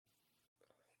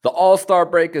The All-Star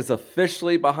break is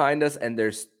officially behind us, and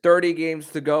there's 30 games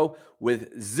to go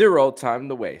with zero time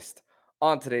to waste.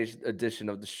 On today's edition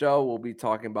of the show, we'll be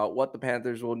talking about what the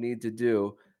Panthers will need to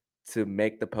do to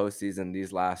make the postseason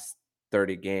these last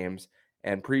 30 games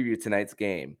and preview tonight's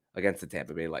game against the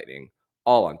Tampa Bay Lightning.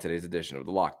 All on today's edition of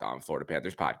the Locked On Florida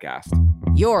Panthers podcast.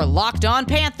 Your Locked On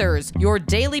Panthers, your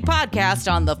daily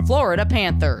podcast on the Florida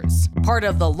Panthers. Part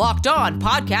of the Locked On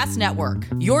Podcast Network.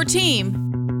 Your team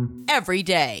every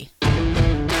day.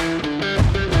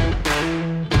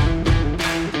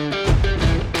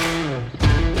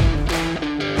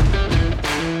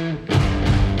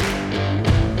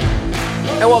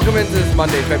 And welcome into this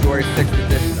Monday, February 6th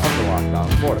edition of the Locked On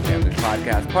Florida Panthers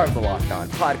podcast, part of the Locked On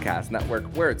Podcast Network,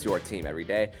 where it's your team every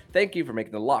day. Thank you for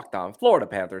making the Locked On Florida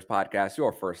Panthers podcast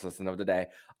your first listen of the day.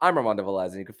 I'm Armando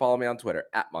Velez, and you can follow me on Twitter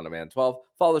at MondoMan12.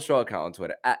 Follow the show account on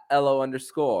Twitter at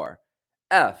LO_FLA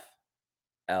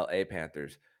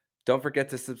Panthers. Don't forget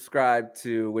to subscribe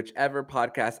to whichever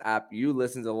podcast app you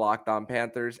listen to Locked On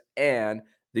Panthers and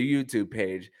the YouTube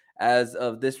page. As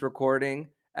of this recording,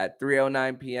 at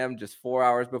 3:09 p.m., just 4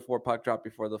 hours before puck drop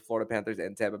before the Florida Panthers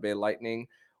and Tampa Bay Lightning,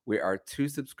 we are 2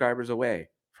 subscribers away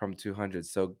from 200.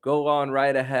 So go on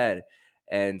right ahead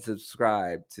and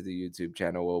subscribe to the YouTube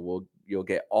channel. You'll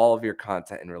get all of your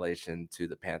content in relation to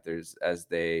the Panthers as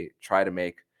they try to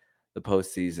make the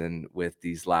postseason with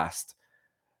these last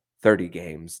 30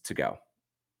 games to go.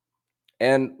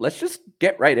 And let's just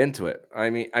get right into it. I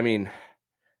mean,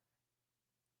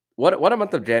 what a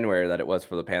month of January that it was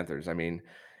for the Panthers. I mean,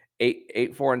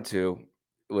 8-4-2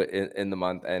 in the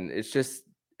month, and it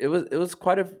was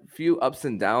quite a few ups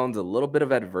and downs, a little bit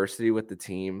of adversity with the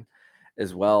team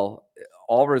as well,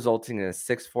 all resulting in a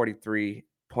 643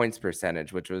 points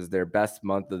percentage, which was their best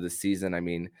month of the season. I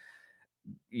mean,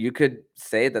 you could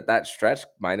say that stretch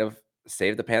might have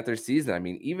saved the Panthers season. I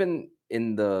mean, even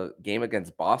in the game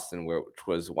against Boston, which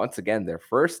was once again their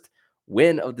first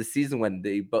win of the season when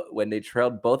they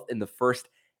trailed both in the first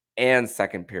and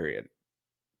second period.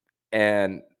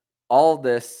 And all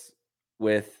this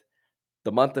with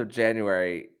the month of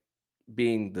January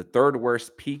being the third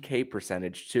worst PK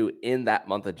percentage too in that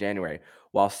month of January,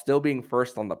 while still being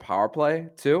first on the power play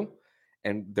too,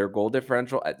 and their goal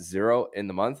differential at 0 in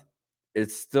the month,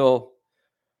 it's still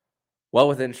well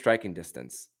within striking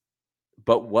distance.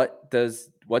 But what do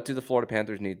the Florida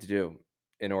Panthers need to do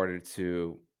in order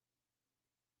to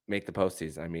make the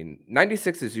postseason? I mean,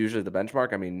 96 is usually the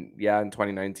benchmark. I mean, yeah, in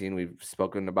 2019, we've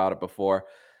spoken about it before,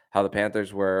 how the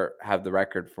Panthers have the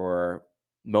record for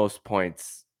most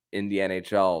points in the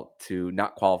NHL to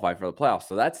not qualify for the playoffs.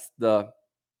 So that's the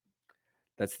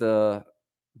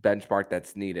benchmark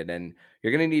that's needed. And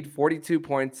you're going to need 42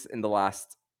 points in the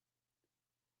last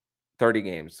 30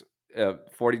 games,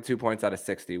 42 points out of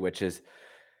 60, which is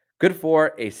good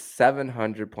for a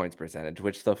 700 points percentage,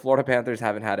 which the Florida Panthers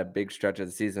haven't had a big stretch of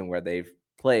the season where they've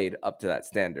played up to that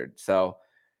standard. So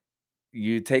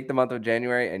you take the month of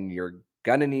January and you're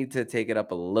going to need to take it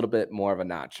up a little bit more of a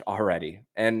notch already.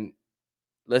 And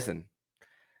listen,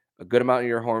 a good amount of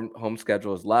your home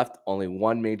schedule is left. Only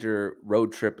one major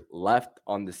road trip left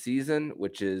on the season,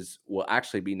 which will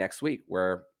actually be next week,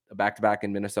 where a back-to-back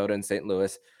in Minnesota and St.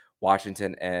 Louis,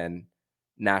 Washington, and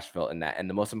Nashville in that. And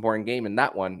the most important game in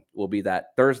that one will be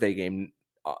that Thursday game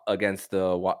against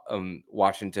the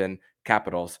Washington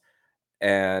Capitals.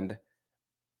 And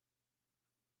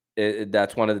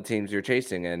that's one of the teams you're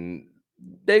chasing. And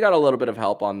they got a little bit of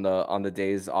help on the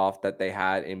days off that they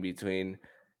had in between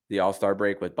the All-Star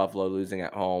break, with Buffalo losing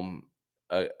at home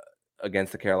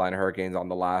against the Carolina Hurricanes on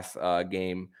the last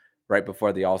game right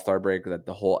before the All-Star break, that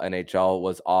the whole NHL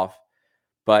was off.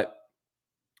 But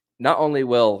not only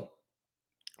will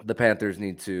the Panthers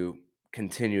need to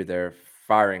continue their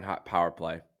firing hot power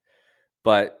play,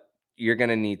 but you're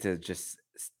going to need to just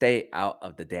stay out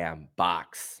of the damn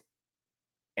box.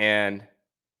 And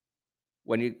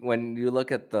when you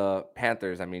look at the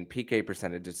Panthers, I mean, PK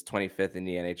percentage is 25th in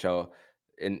the NHL,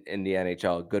 in the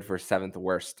NHL, good for 7th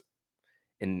worst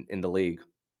in the league.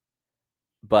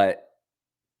 But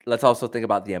let's also think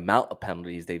about the amount of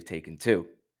penalties they've taken too.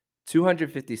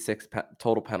 256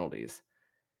 total penalties.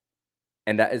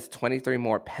 And that is 23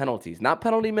 more penalties, not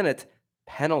penalty minutes,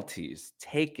 penalties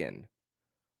taken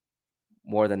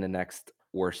more than the next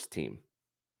worst team.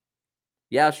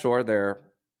 Yeah, sure, they're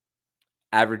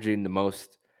averaging the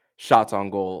most shots on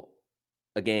goal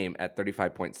a game at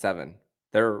 35.7.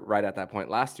 They're right at that point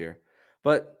last year.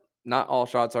 But not all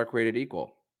shots are created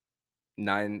equal.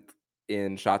 9th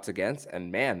in shots against,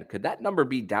 and man, could that number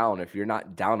be down if you're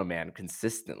not down a man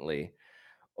consistently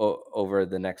over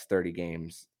the next 30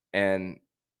 games? And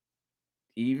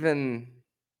even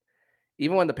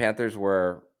even when the Panthers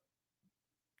were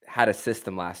had a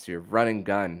system last year, run and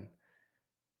gun,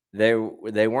 they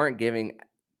weren't giving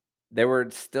they were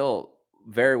still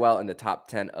very well in the top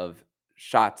 10 of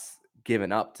shots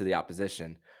given up to the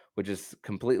opposition, which is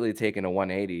completely taken a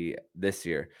 180 this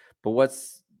year. But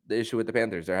what's the issue with the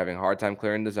Panthers? They're having a hard time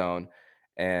clearing the zone,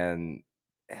 and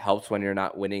it helps when you're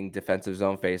not winning defensive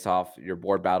zone faceoff, your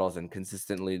board battles, and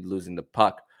consistently losing the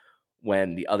puck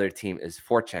when the other team is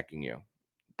forechecking you.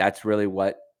 That's really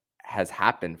what has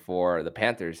happened for the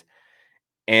Panthers.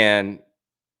 And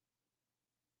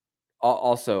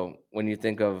also, when you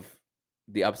think of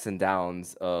the ups and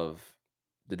downs of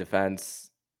the defense,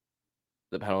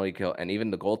 the penalty kill, and even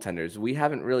the goaltenders, we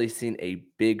haven't really seen a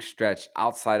big stretch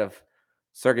outside of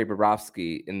Sergei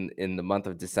Bobrovsky in the month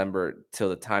of December till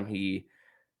the time he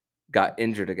got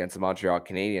injured against the Montreal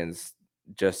Canadiens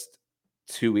just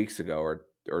 2 weeks ago or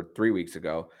 3 weeks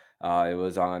ago. It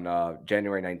was on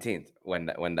January 19th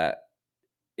when that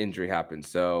injury happened.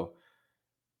 So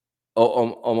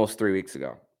almost 3 weeks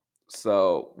ago.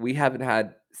 So we haven't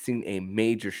had seen a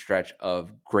major stretch of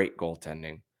great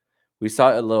goaltending. We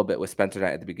saw it a little bit with Spencer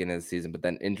Knight at the beginning of the season, but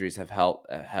then injuries have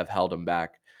held him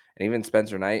back. And even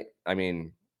Spencer Knight, I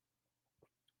mean,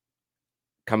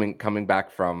 coming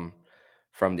back from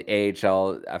the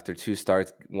AHL after two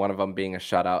starts, one of them being a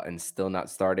shutout and still not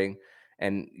starting.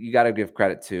 And you got to give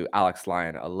credit to Alex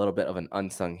Lyon, a little bit of an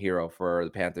unsung hero for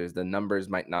the Panthers. The numbers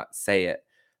might not say it,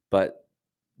 but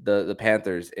the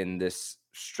Panthers in this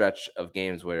stretch of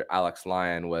games where Alex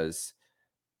Lyon was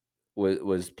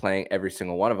playing every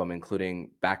single one of them,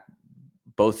 including back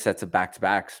both sets of back to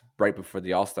backs right before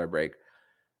the All Star break.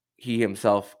 He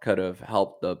himself could have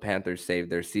helped the Panthers save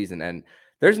their season. And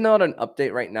there's not an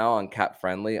update right now on Cap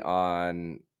Friendly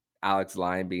on Alex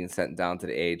Lyon being sent down to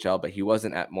the AHL, but he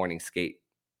wasn't at morning skate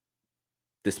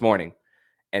this morning,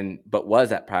 and but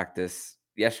was at practice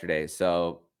yesterday.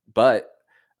 So, but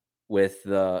with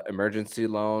the emergency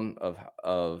loan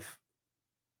of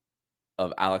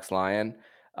Alex Lyon,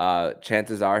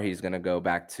 chances are he's going to go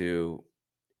back to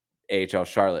AHL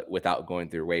Charlotte without going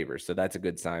through waivers. So that's a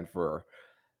good sign for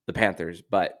the Panthers.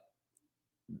 But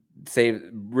save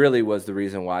really was the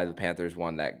reason why the Panthers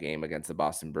won that game against the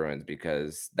Boston Bruins,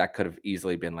 because that could have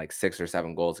easily been like 6 or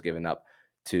 7 goals given up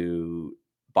to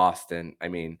Boston. I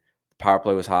mean, the power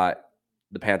play was hot.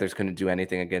 The Panthers couldn't do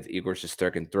anything against Igor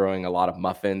Shesterkin throwing a lot of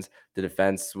muffins. The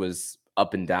defense was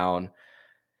up and down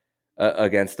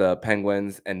against the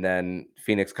Penguins, and then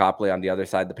Phoenix Copley on the other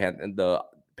side. The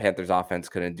Panthers offense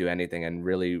couldn't do anything and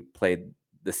really played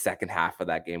the second half of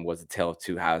that game was a tale of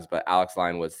two halves. But Alex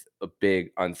Lyon was a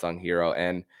big unsung hero,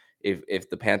 and if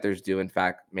the Panthers do in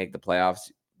fact make the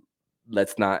playoffs,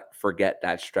 let's not forget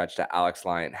that stretch that Alex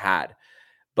Lyon had.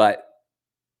 But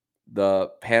the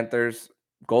Panthers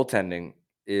goaltending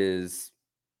is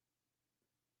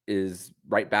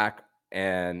right back,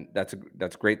 and that's a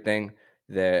great thing.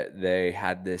 That they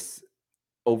had this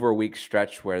over a week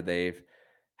stretch where they've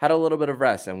had a little bit of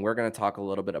rest, and we're going to talk a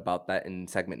little bit about that in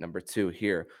segment number 2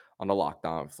 here on the Locked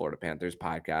On Florida Panthers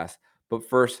podcast. But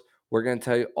first, we're going to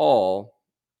tell you all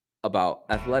about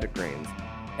Athletic Greens.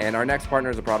 And our next partner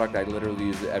is a product I literally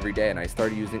use every day, and I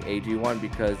started using AG1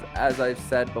 because, as I've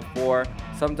said before,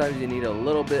 sometimes you need a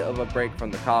little bit of a break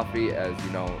from the coffee. As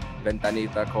you know,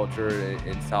 Ventanita culture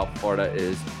in South Florida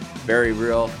is very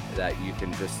real, that you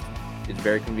can just, it's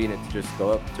very convenient to just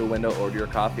go up to a window, order your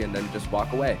coffee, and then just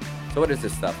walk away. So what is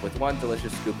this stuff? With one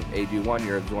delicious scoop of AG1,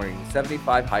 you're absorbing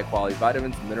 75 high-quality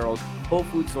vitamins, minerals, whole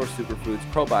food source superfoods,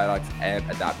 probiotics, and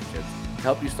adaptogens to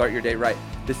help you start your day right.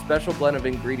 This special blend of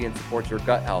ingredients supports your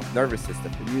gut health, nervous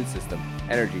system, immune system,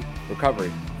 energy,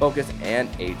 recovery, focus, and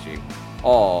aging.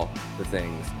 All the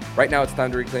things. Right now, it's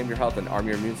time to reclaim your health and arm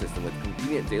your immune system with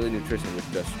convenient daily nutrition with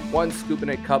just one scoop in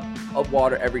a cup of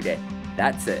water every day.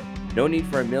 That's it. No need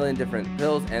for a million different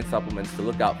pills and supplements to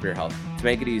look out for your health. To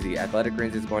make it easy, Athletic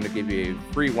Greens is going to give you a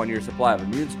free 1-year supply of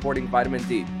immune-supporting vitamin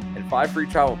D and 5 free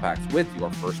travel packs with your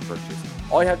first purchase.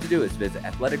 All you have to do is visit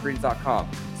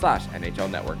athleticgreens.com/NHL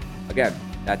Network. Again,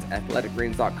 that's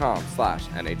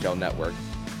athleticgreens.com/NHL Network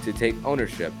to take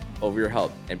ownership over your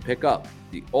health and pick up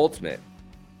the ultimate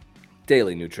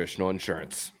daily nutritional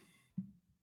insurance.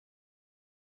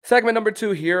 Segment number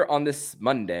 2 here on this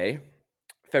Monday,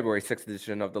 February 6th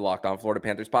edition of the Locked On Florida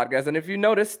Panthers podcast. And if you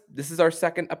noticed, this is our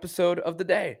second episode of the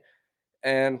day.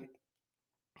 And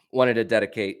wanted to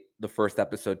dedicate the first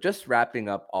episode just wrapping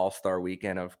up All-Star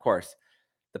Weekend. Of course,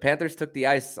 the Panthers took the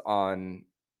ice on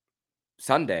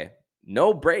Sunday.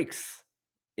 No breaks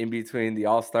in between the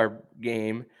All-Star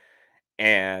game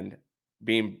and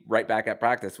being right back at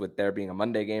practice, with there being a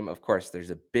Monday game. Of course,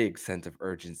 there's a big sense of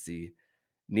urgency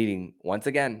needing once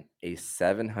again a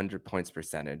 700 points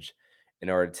percentage in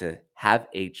order to have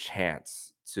a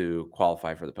chance to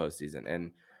qualify for the postseason.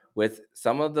 And with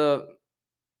some of the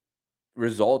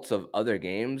results of other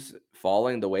games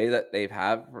falling the way that they've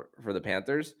had for the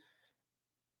Panthers,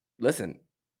 listen,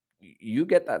 you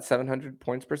get that 700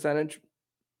 points percentage,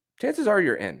 chances are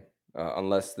you're in,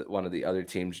 unless one of the other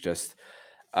teams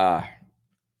uh,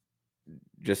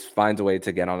 just finds a way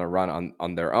to get on a run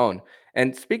on their own.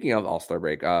 And speaking of All Star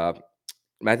break,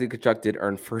 Matthew Kachuk did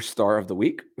earn first star of the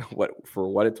week, what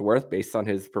it's worth, based on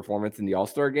his performance in the All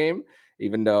Star game.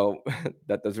 Even though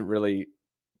that doesn't really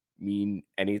mean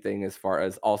anything as far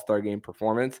as All Star game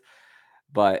performance,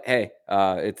 but hey,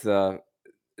 it's a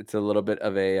little bit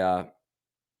of a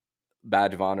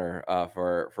badge of honor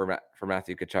for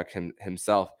Matthew Kachuk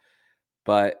himself.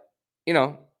 But you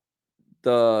know,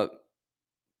 the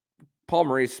Paul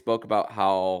Maurice spoke about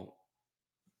how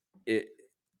it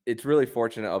it's really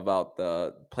fortunate about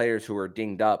the players who are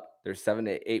dinged up. There's 7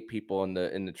 to 8 people in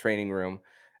the training room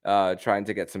trying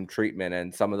to get some treatment,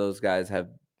 and some of those guys have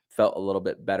felt a little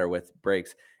bit better with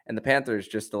breaks. And the Panthers,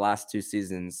 just the last 2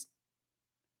 seasons,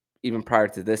 even prior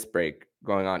to this break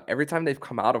going on, every time they've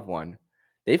come out of one,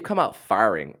 they've come out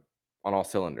firing on all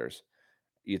cylinders.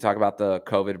 You talk about the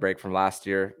COVID break from last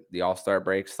year, the All Star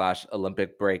break slash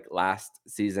Olympic break last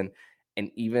season,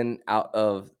 and even out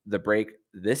of the break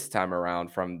this time around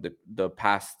from the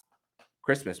past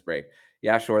Christmas break.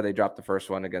 Yeah, sure, they dropped the first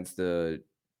one against the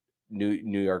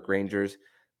New York Rangers,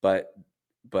 but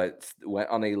went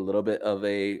on a little bit of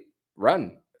a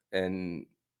run, and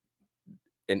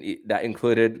that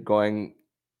included going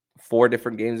 4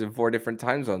 different games in 4 different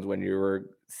time zones when you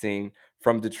were seeing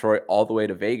from Detroit all the way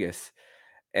to Vegas,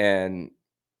 and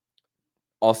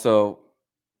also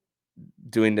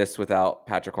doing this without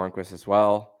Patrick Hornquist as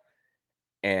well,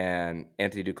 and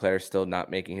Anthony Duclair still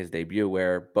not making his debut,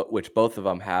 which both of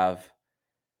them have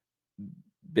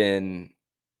been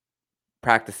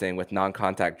practicing with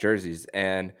non-contact jerseys.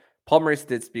 And Paul Maurice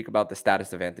did speak about the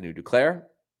status of Anthony Duclair,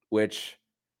 which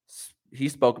he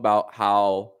spoke about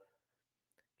how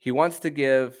he wants to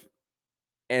give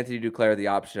Anthony Duclair the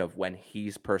option of when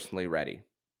he's personally ready.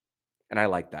 And I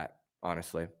like that,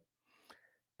 honestly.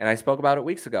 And I spoke about it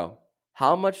weeks ago.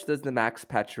 How much does the Max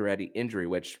Pacioretty injury,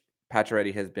 which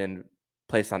Pacioretty has been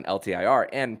placed on LTIR,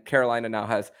 and Carolina now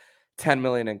has 10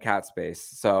 million in cap space.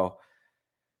 So,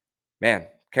 man,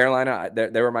 Carolina,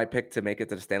 they were my pick to make it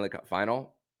to the Stanley Cup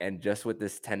final. And just with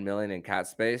this 10 million in cap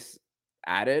space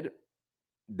added,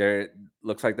 there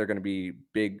looks like they're going to be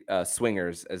big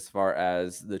swingers as far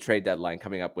as the trade deadline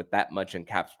coming up with that much in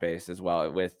cap space as well.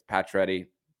 With Pacioretty,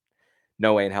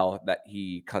 no way in hell that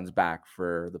he comes back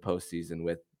for the postseason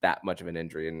with that much of an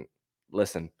injury. And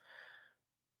listen,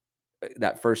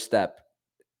 that first step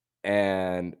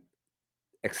and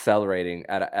accelerating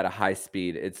at a high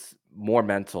speed, it's more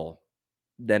mental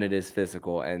than it is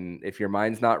physical. And if your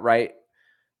mind's not right,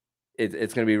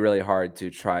 it's going to be really hard to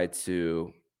try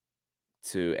to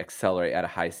accelerate at a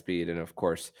high speed. And of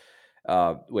course,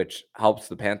 which helps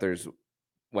the Panthers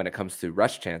when it comes to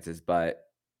rush chances, but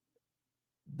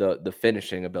the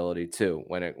finishing ability too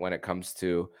when it comes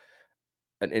to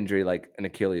an injury like an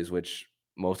Achilles, which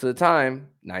most of the time,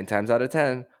 9 times out of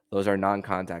 10, those are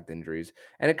non-contact injuries.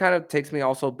 And it kind of takes me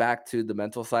also back to the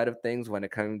mental side of things when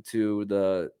it comes to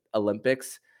the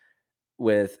Olympics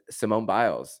with Simone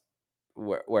Biles,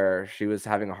 where she was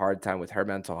having a hard time with her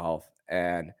mental health,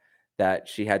 and that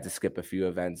she had to skip a few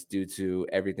events due to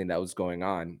everything that was going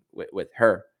on with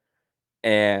her.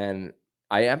 And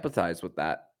I empathize with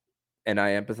that. And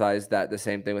I empathize that the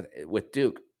same thing with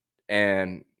Duke.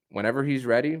 And whenever he's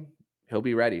ready, he'll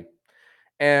be ready.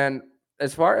 And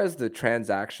as far as the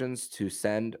transactions to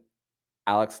send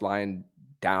Alex Lyon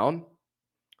down,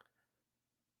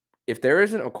 if there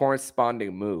isn't a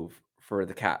corresponding move for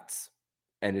the Cats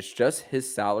and it's just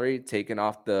his salary taken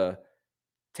off the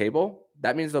table,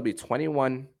 that means there'll be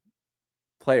 21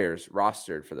 players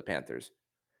rostered for the Panthers.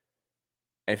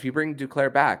 And if you bring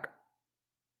Duclair back,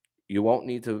 you won't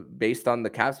need to, based on the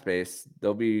cap space,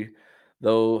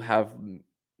 they'll have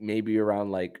maybe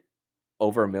around like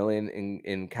over 1 million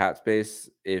in cap space.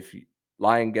 If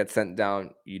Lyon gets sent down,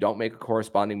 you don't make a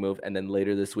corresponding move, and then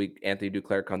later this week Anthony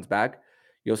Duclair comes back,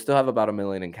 you'll still have about 1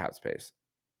 million in cap space,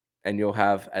 and you'll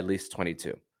have at least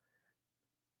 22.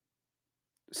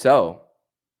 So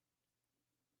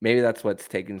maybe that's what's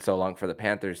taking so long for the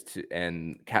Panthers to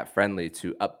and Cap Friendly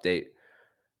to update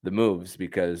the moves,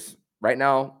 because right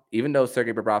now, even though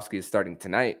Sergei Bobrovsky is starting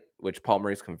tonight, which Paul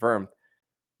Maurice confirmed,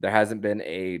 there hasn't been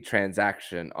a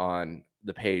transaction on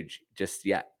the page just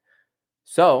yet.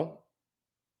 So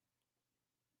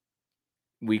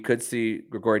we could see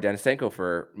Grigory Denisenko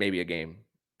for maybe a game,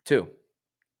 too,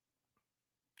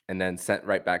 and then sent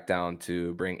right back down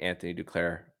to bring Anthony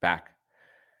Duclair back.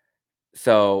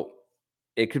 So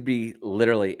it could be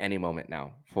literally any moment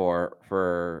now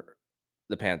for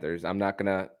the Panthers. I'm not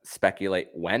gonna speculate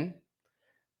when,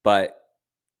 but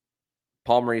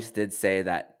Paul Maurice did say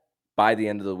that by the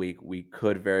end of the week, we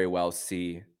could very well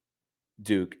see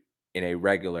Duke in a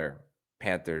regular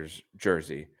Panthers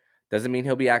jersey. Doesn't mean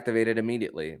he'll be activated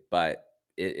immediately, but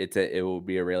it will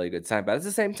be a really good sign. But at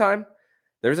the same time,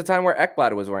 there was a time where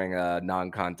Ekblad was wearing a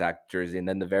non-contact jersey, and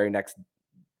then the very next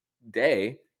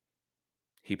day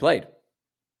he played.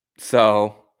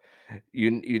 So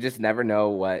you just never know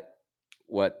what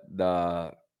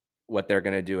the what they're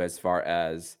gonna do as far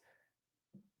as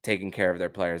taking care of their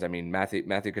players. I mean, Matthew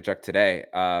Kachuk today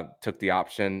took the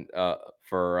option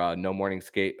for no morning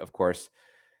skate. Of course,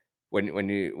 when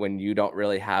you don't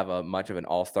really have a much of an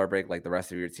all-star break like the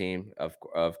rest of your team,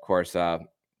 of course,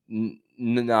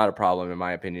 not a problem in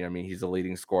my opinion. I mean, he's a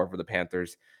leading scorer for the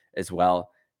Panthers as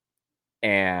well,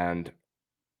 and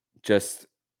just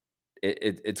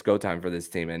it's go time for this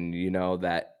team. And you know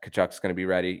that Kachuk's going to be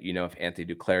ready. You know, if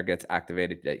Anthony Duclair gets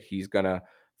activated, that he's going to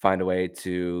find a way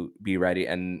to be ready.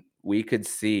 And we could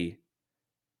see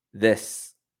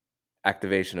this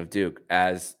activation of Duke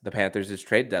as the Panthers'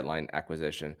 trade deadline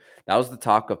acquisition. That was the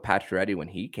talk of Pacioretty when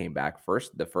he came back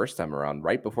the first time around,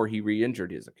 right before he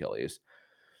re-injured his Achilles.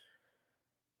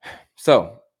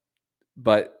 So,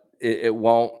 but it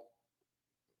won't.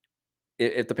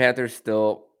 If the Panthers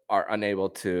still are unable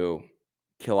to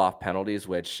kill off penalties,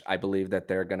 which I believe that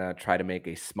they're gonna try to make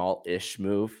a small-ish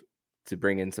move to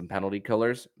bring in some penalty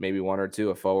killers, maybe one or two,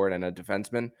 a forward and a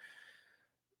defenseman.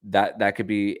 That could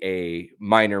be a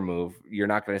minor move. You're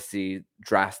not gonna see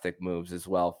drastic moves as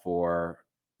well for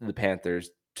the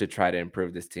Panthers to try to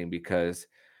improve this team because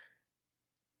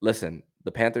listen,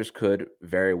 the Panthers could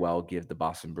very well give the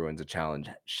Boston Bruins a challenge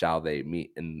shall they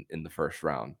meet in the first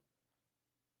round.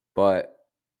 But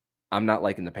I'm not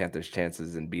liking the Panthers'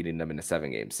 chances in beating them in a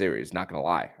 7-game series, not gonna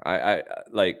lie.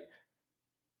 Like,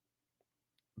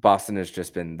 Boston has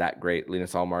just been that great.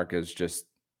 Linus Ullmark has just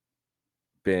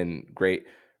been great.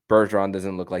 Bergeron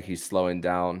doesn't look like he's slowing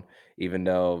down, even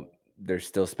though there's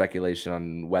still speculation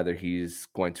on whether he's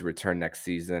going to return next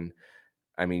season.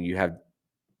 I mean, you have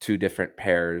 2 different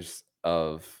pairs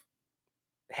of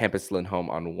Hampus Lindholm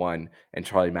on one and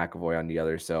Charlie McAvoy on the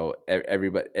other, so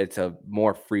everybody it's a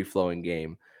more free-flowing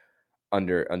game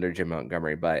under Jim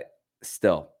Montgomery, but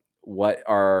still, what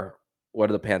are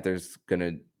the Panthers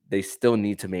gonna they still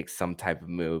need to make some type of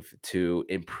move to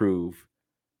improve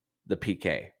the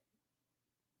PK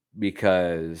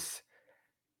because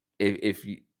if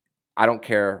you, I don't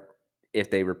care if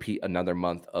they repeat another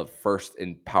month of first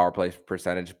in power play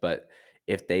percentage, but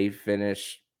if they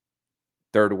finish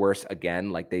third worst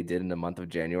again, like they did in the month of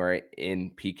January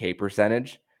in PK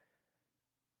percentage,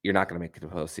 you're not going to make it to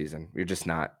the postseason. You're just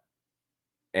not.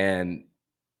 And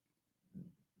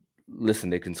listen,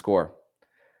 they can score.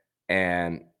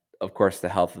 And of course, the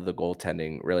health of the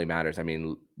goaltending really matters. I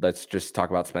mean, let's just talk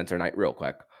about Spencer Knight real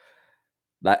quick.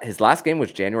 His last game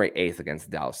was January 8th against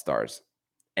the Dallas Stars.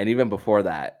 And even before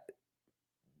that,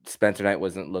 Spencer Knight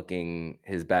wasn't looking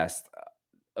his best.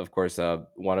 Of course,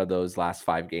 one of those last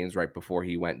 5 games right before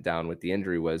he went down with the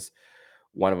injury was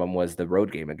one of them was the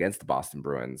road game against the Boston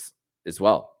Bruins as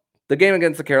well. The game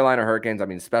against the Carolina Hurricanes, I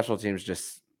mean, special teams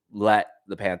just let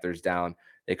the Panthers down.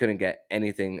 They couldn't get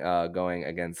anything going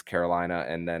against Carolina,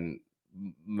 and then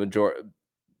major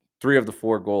 3 of the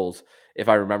 4 goals, if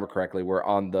I remember correctly, were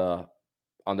on the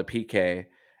PK,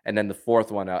 and then the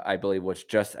fourth one, I believe, was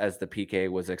just as the PK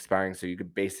was expiring, so you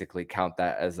could basically count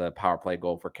that as a power play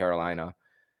goal for Carolina.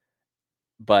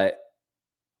 But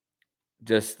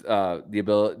just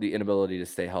the inability to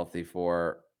stay healthy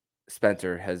for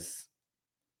Spencer has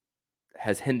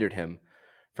hindered him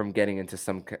from getting into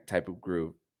some type of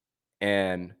groove.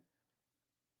 And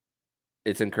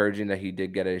it's encouraging that he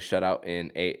did get a shutout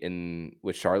in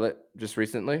with Charlotte just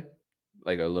recently,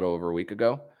 like a little over a week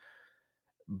ago.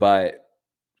 But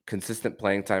consistent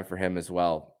playing time for him as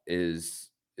well is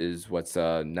what's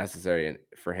necessary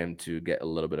for him to get a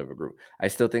little bit of a group. I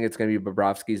still think it's going to be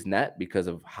Bobrovsky's net because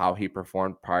of how he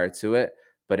performed prior to it.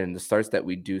 But in the starts that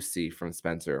we do see from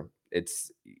Spencer,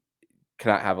 it's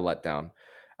cannot have a letdown.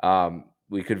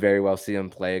 We could very well see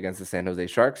him play against the San Jose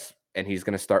Sharks, and he's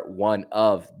going to start one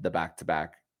of the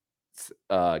back-to-back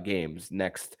games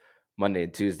next Monday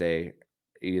and Tuesday,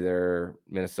 either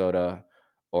Minnesota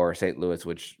or St. Louis,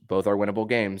 which both are winnable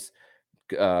games.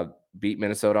 Uh, Beat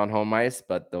Minnesota on home ice,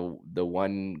 but the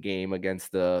one game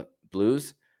against the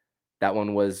Blues, that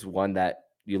one was one that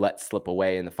you let slip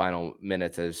away in the final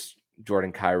minutes, as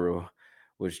Jordan Cairo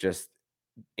was just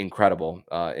incredible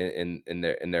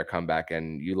in their comeback,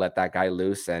 and you let that guy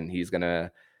loose, and he's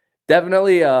gonna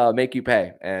definitely make you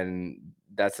pay. And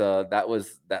that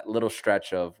was that little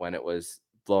stretch of when it was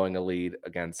blowing a lead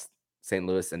against St.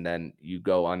 Louis, and then you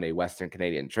go on a Western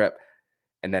Canadian trip,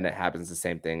 and then it happens the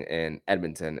same thing in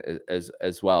Edmonton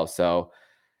as well. So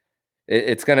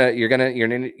it's gonna you're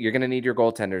gonna need your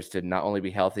goaltenders to not only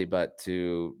be healthy, but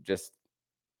to just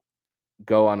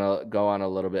go on a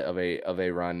little bit of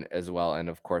a run as well. And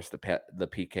of course, the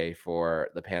PK for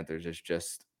the Panthers is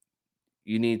just,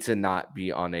 you need to not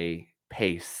be on a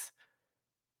pace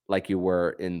like you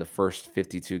were in the first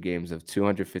 52 games of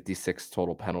 256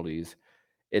 total penalties.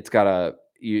 It's gotta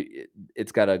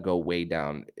it's gotta go way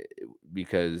down,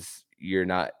 because you're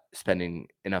not spending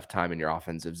enough time in your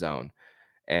offensive zone.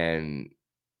 And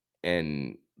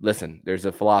listen, there's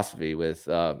a philosophy with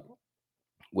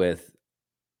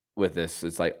this.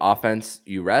 It's like offense,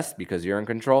 you rest because you're in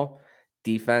control.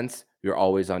 Defense, you're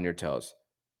always on your toes.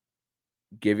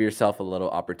 Give yourself a little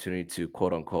opportunity to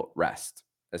quote unquote rest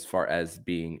as far as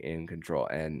being in control.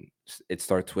 And it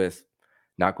starts with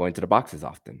not going to the boxes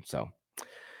often. So,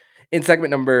 in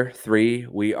segment number 3,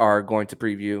 we are going to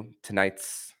preview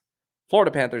tonight's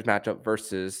Florida Panthers matchup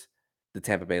versus the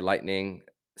Tampa Bay Lightning,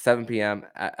 7 p.m.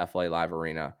 at FLA Live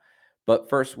Arena. But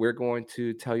first, we're going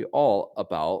to tell you all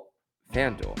about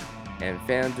FanDuel. And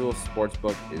FanDuel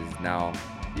Sportsbook is now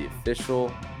the official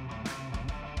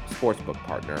sportsbook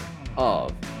partner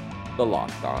of the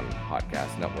Locked On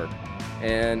Podcast Network.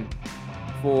 And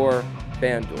for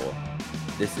FanDuel,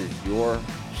 this is your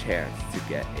chance to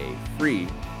get a free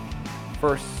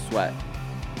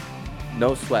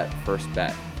no sweat first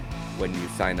bet when you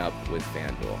sign up with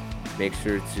FanDuel. Make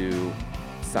sure to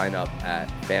sign up at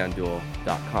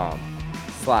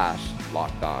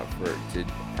fanduel.com/lockedon to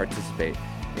participate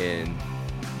in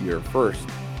your first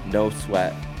no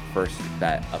sweat first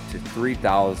bet up to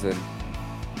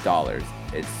 $3,000.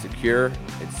 It's secure,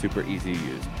 it's super easy to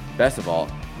use. Best of all,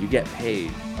 you get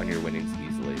paid on your winnings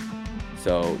easily.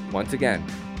 So once again,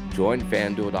 join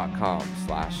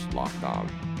fanduel.com/lockedon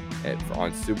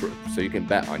so you can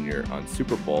bet on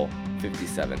Super Bowl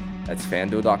 57. That's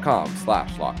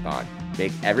fanduel.com/lockedon.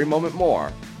 Make every moment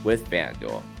more with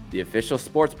FanDuel, the official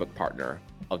sportsbook partner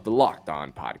of the Locked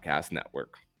On Podcast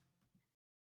Network.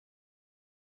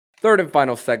 Third and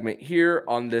final segment here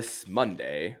on this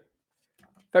Monday,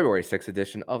 February 6th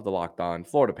edition of the Locked On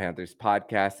Florida Panthers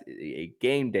podcast, a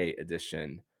game day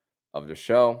edition of the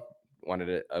show.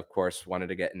 Wanted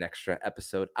to get an extra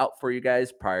episode out for you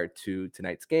guys prior to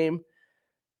tonight's game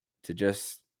to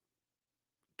just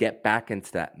get back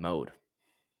into that mode.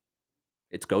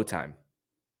 It's go time.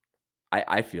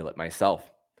 I feel it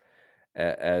myself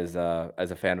as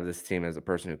a fan of this team, as a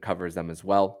person who covers them as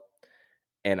well,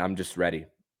 and I'm just ready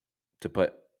to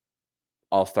put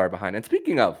All-Star behind. And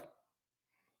speaking of,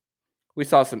 we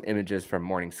saw some images from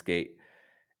morning skate,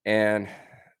 and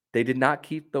they did not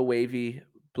keep the wavy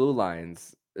blue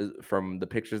lines from the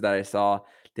pictures that I saw.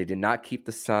 They did not keep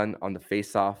the sun on the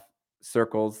face-off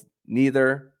circles,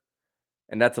 neither.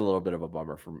 And that's a little bit of a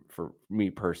bummer for me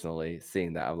personally,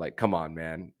 seeing that. I'm like, come on,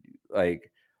 man. Like,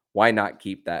 why not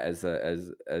keep that as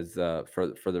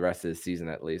for the rest of the season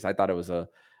at least? I thought it was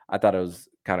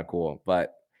kind of cool.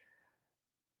 But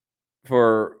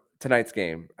for tonight's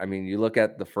game, I mean, you look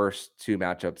at the first 2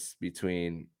 matchups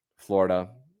between Florida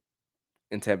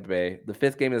and Tampa Bay, the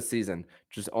 5th game of the season,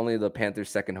 which is only the Panthers'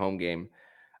 second home game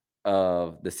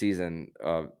of the season,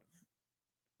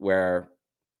 where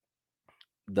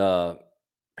the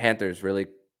Panthers really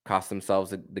cost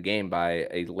themselves the game by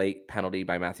a late penalty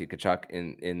by Matthew Tkachuk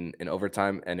in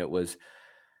overtime, and it was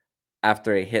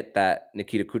after a hit that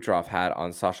Nikita Kucherov had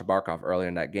on Sasha Barkov earlier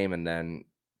in that game, and then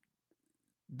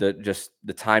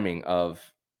the timing of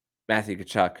Matthew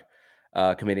Tkachuk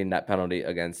committing that penalty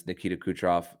against Nikita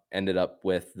Kucherov ended up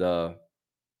with the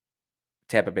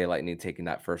Tampa Bay Lightning taking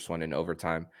that first one in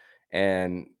overtime.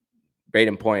 And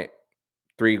Braden Point,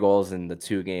 3 goals in the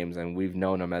 2 games, and we've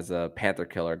known him as a Panther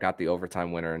killer, got the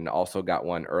overtime winner and also got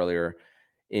one earlier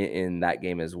in that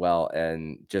game as well.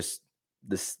 And just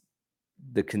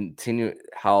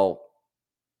how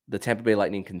the Tampa Bay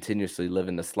Lightning continuously live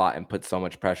in the slot and put so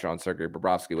much pressure on Sergei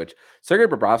Bobrovsky, which Sergei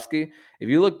Bobrovsky, if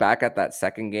you look back at that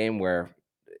second game where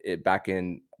back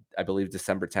in, I believe,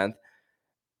 December 10th,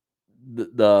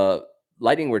 the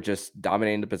Lightning were just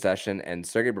dominating the possession, and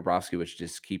Sergei Bobrovsky was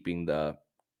just keeping the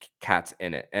Cats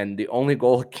in it. And the only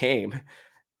goal came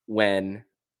when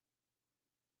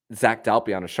Zach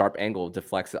Dalpe on a sharp angle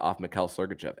deflects it off Mikhail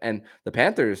Sergachev. And the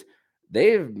Panthers,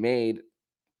 they've made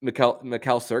Mikhail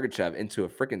Sergachev into a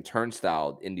freaking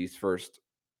turnstile in these first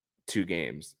 2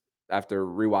 games. After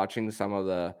rewatching some of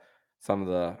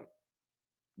the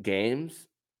games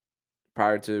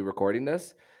prior to recording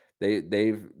this,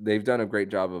 they've done a great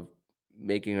job of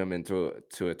making him into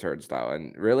a turnstile,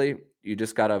 and really, you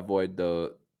just gotta avoid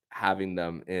the having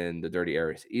them in the dirty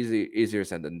areas. Easier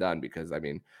said than done because, I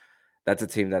mean, that's a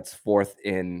team that's 4th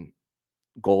in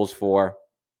goals for,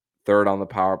 3rd on the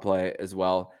power play as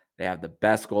well. They have the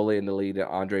best goalie in the league,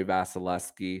 Andre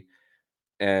Vasilevsky,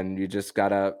 and you just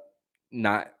gotta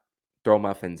not throw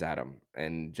muffins at him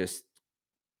and just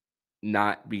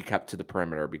not be kept to the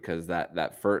perimeter because that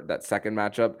second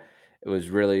matchup, it was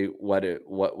really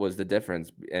what was the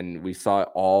difference, and we saw it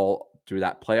all through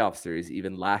that playoff series,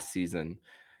 even last season,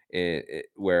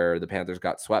 where the Panthers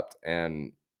got swept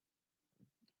and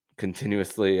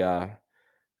continuously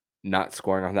not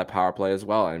scoring on that power play as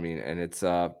well. I mean, and it's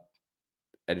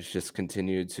just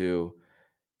continued to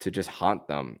just haunt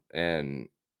them, and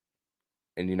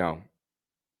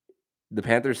the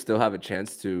Panthers still have a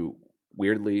chance to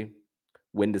weirdly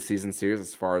win the season series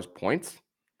as far as points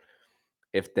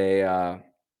if they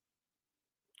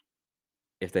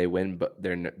win but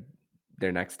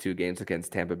their next 2 games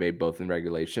against Tampa Bay, both in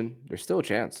regulation. There's still a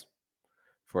chance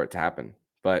for it to happen,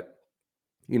 but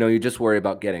you just worry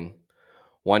about getting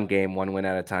 1 game, 1 win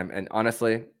at a time. And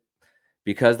honestly,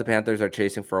 because the Panthers are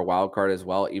chasing for a wild card as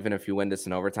well, even if you win this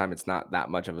in overtime, it's not that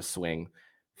much of a swing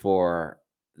for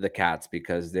the Cats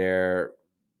because the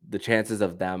chances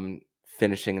of them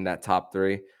finishing in that top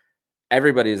 3.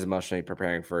 Everybody is emotionally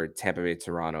preparing for Tampa Bay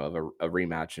Toronto of a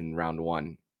rematch in round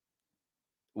 1,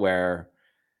 where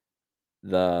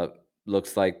the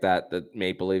looks like that the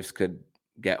Maple Leafs could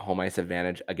get home ice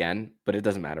advantage again, but it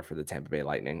doesn't matter for the Tampa Bay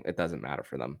Lightning. It doesn't matter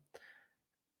for them.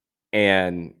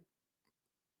 And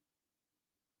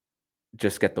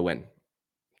just get the win.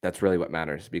 That's really what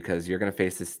matters because you're going to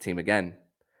face this team again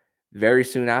very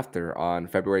soon after on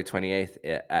February 28th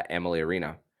at Amalie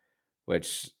Arena,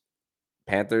 which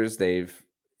Panthers, they've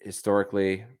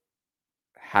historically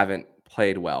haven't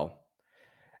played well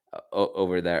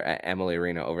over there at Amalie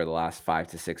Arena over the last 5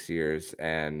 to 6 years.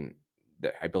 And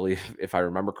I believe, if I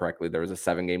remember correctly, there was a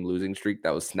 7-game losing streak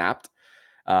that was snapped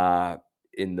uh,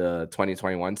 in the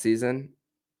 2021 season.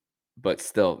 But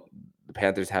still, the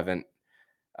Panthers haven't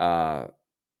uh,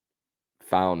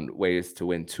 found ways to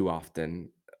win too often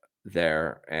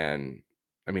there. And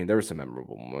I mean, there were some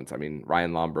memorable moments. I mean,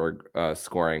 Ryan Lomberg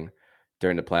scoring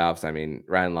during the playoffs. I mean,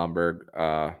 Ryan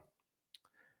Lomberg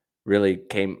really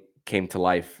came to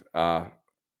life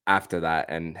after that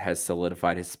and has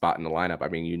solidified his spot in the lineup. I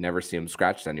mean, you never see him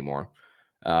scratched anymore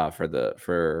for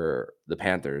the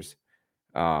Panthers.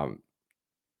 Um,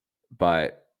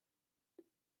 but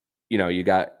you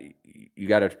got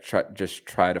to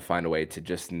try to find a way to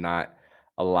just not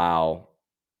allow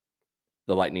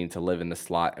the Lightning to live in the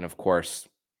slot. And of course,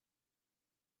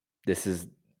 this is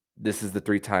the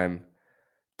 3-time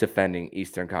defending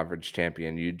Eastern Conference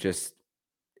champion.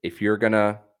 If you're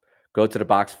gonna go to the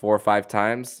box 4 or 5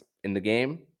 times in the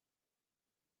game,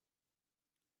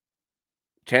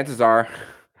 chances are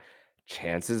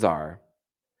chances are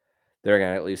they're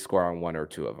gonna at least score on 1 or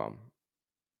 2 of them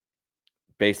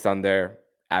based on their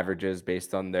averages,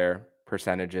 based on their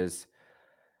percentages.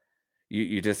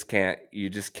 You just can't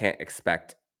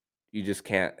expect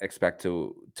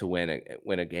to win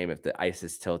a game if the ice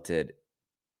is tilted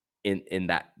in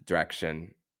that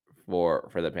direction for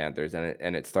the Panthers,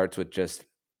 and it starts with just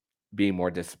being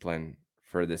more disciplined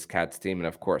for this Cats team. And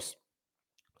of course,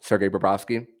 Sergei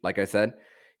Bobrovsky, like I said,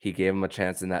 he gave him a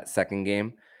chance in that second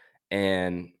game,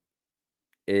 and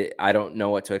I don't know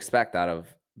what to expect out of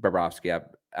Bobrovsky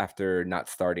after not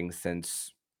starting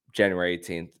since January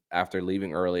 18th, after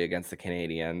leaving early against the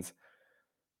Canadiens.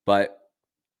 But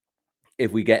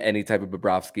if we get any type of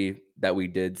Bobrovsky that we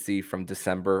did see from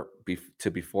December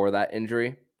to before that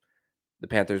injury, the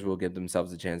Panthers will give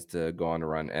themselves a chance to go on a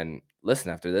run. And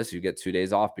listen, after this, you get 2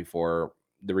 days off before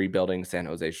the rebuilding San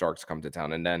Jose Sharks come to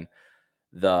town, and then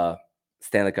the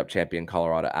Stanley Cup champion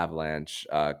Colorado Avalanche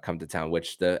come to town.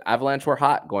 Which the Avalanche were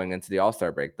hot going into the All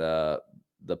Star break. The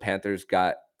Panthers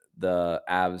got the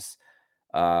Avs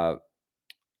uh,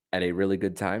 at a really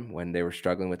good time when they were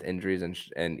struggling with injuries,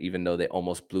 and even though they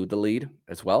almost blew the lead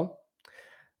as well.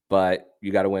 But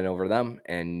you got to win over them,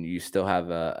 and you still have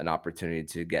an opportunity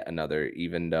to get another,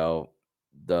 even though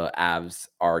the Avs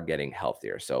are getting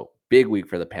healthier. So big week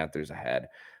for the Panthers ahead,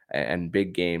 and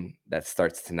big game that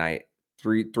starts tonight.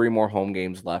 Three more home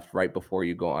games left right before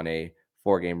you go on a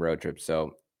 4-game road trip.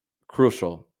 So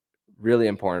crucial, really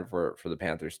important for the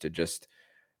Panthers to just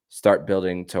start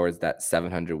building towards that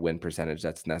 700 win percentage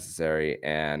that's necessary.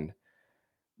 And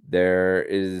there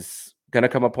is going to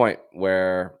come a point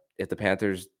where if the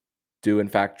Panthers do in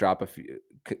fact drop a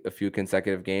few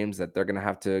consecutive games, that they're going to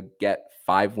have to get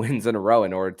 5 wins in a row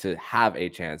in order to have a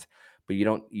chance. But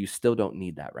you still don't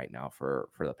need that right now for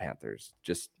the Panthers.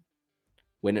 Just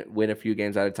win a few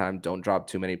games at a time. Don't drop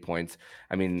too many points.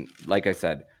 I mean, like I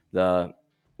said, the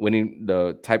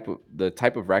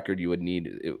type of record you would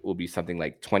need, it will be something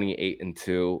like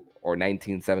 28-2 or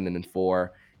 19-7-4,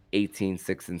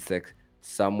 18-6-6,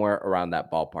 somewhere around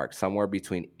that ballpark, somewhere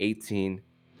between 18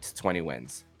 to 20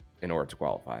 wins in order to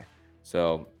qualify.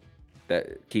 So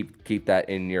that keep that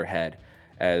in your head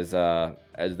as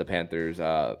the Panthers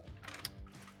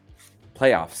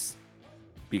playoffs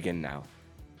begin now.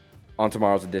 On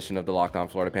tomorrow's edition of the Locked On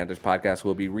Florida Panthers podcast,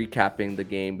 we'll be recapping the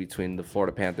game between the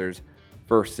Florida Panthers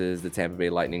versus the Tampa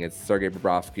Bay Lightning. It's Sergei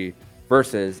Bobrovsky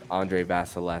versus Andrei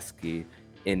Vasilevskiy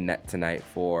in net tonight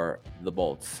for the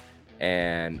Bolts.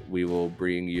 And we will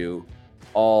bring you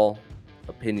all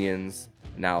opinions,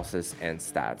 analysis, and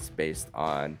stats based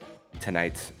on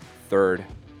tonight's third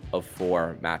of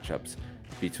 4 matchups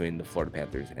between the Florida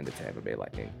Panthers and the Tampa Bay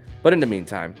Lightning. But in the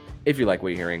meantime, if you like what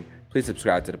you're hearing, please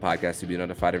subscribe to the podcast to be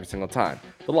notified every single time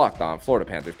the Locked On Florida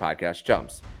Panthers podcast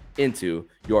jumps into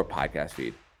your podcast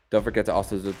feed. Don't forget to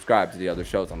also subscribe to the other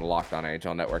shows on the Locked On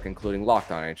NHL network, including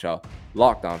Locked On NHL,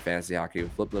 Locked On Fantasy Hockey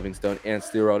with Flip Livingstone and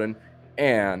Stu Roden,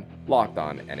 and Locked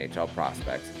On NHL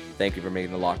Prospects. Thank you for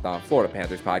making the Locked On Florida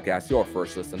Panthers podcast your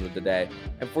first listen of the day.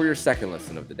 And for your second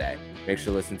listen of the day, make sure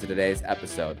to listen to today's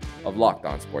episode of Locked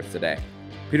On Sports Today.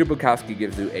 Peter Bukowski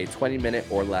gives you a 20-minute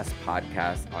or less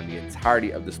podcast on the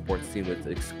entirety of the sports scene with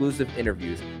exclusive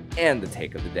interviews and the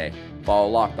take of the day. Follow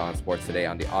Locked On Sports Today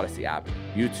on the Odyssey app,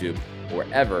 YouTube, or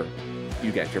wherever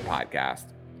you get your podcast.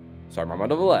 So I'm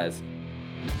Armando Velez,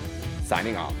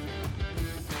 signing off.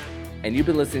 And you've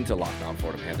been listening to Locked On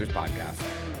Florida Panthers podcast,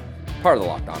 part of the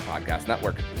Locked On Podcast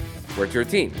Network, where it's your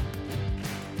team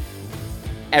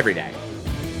every day.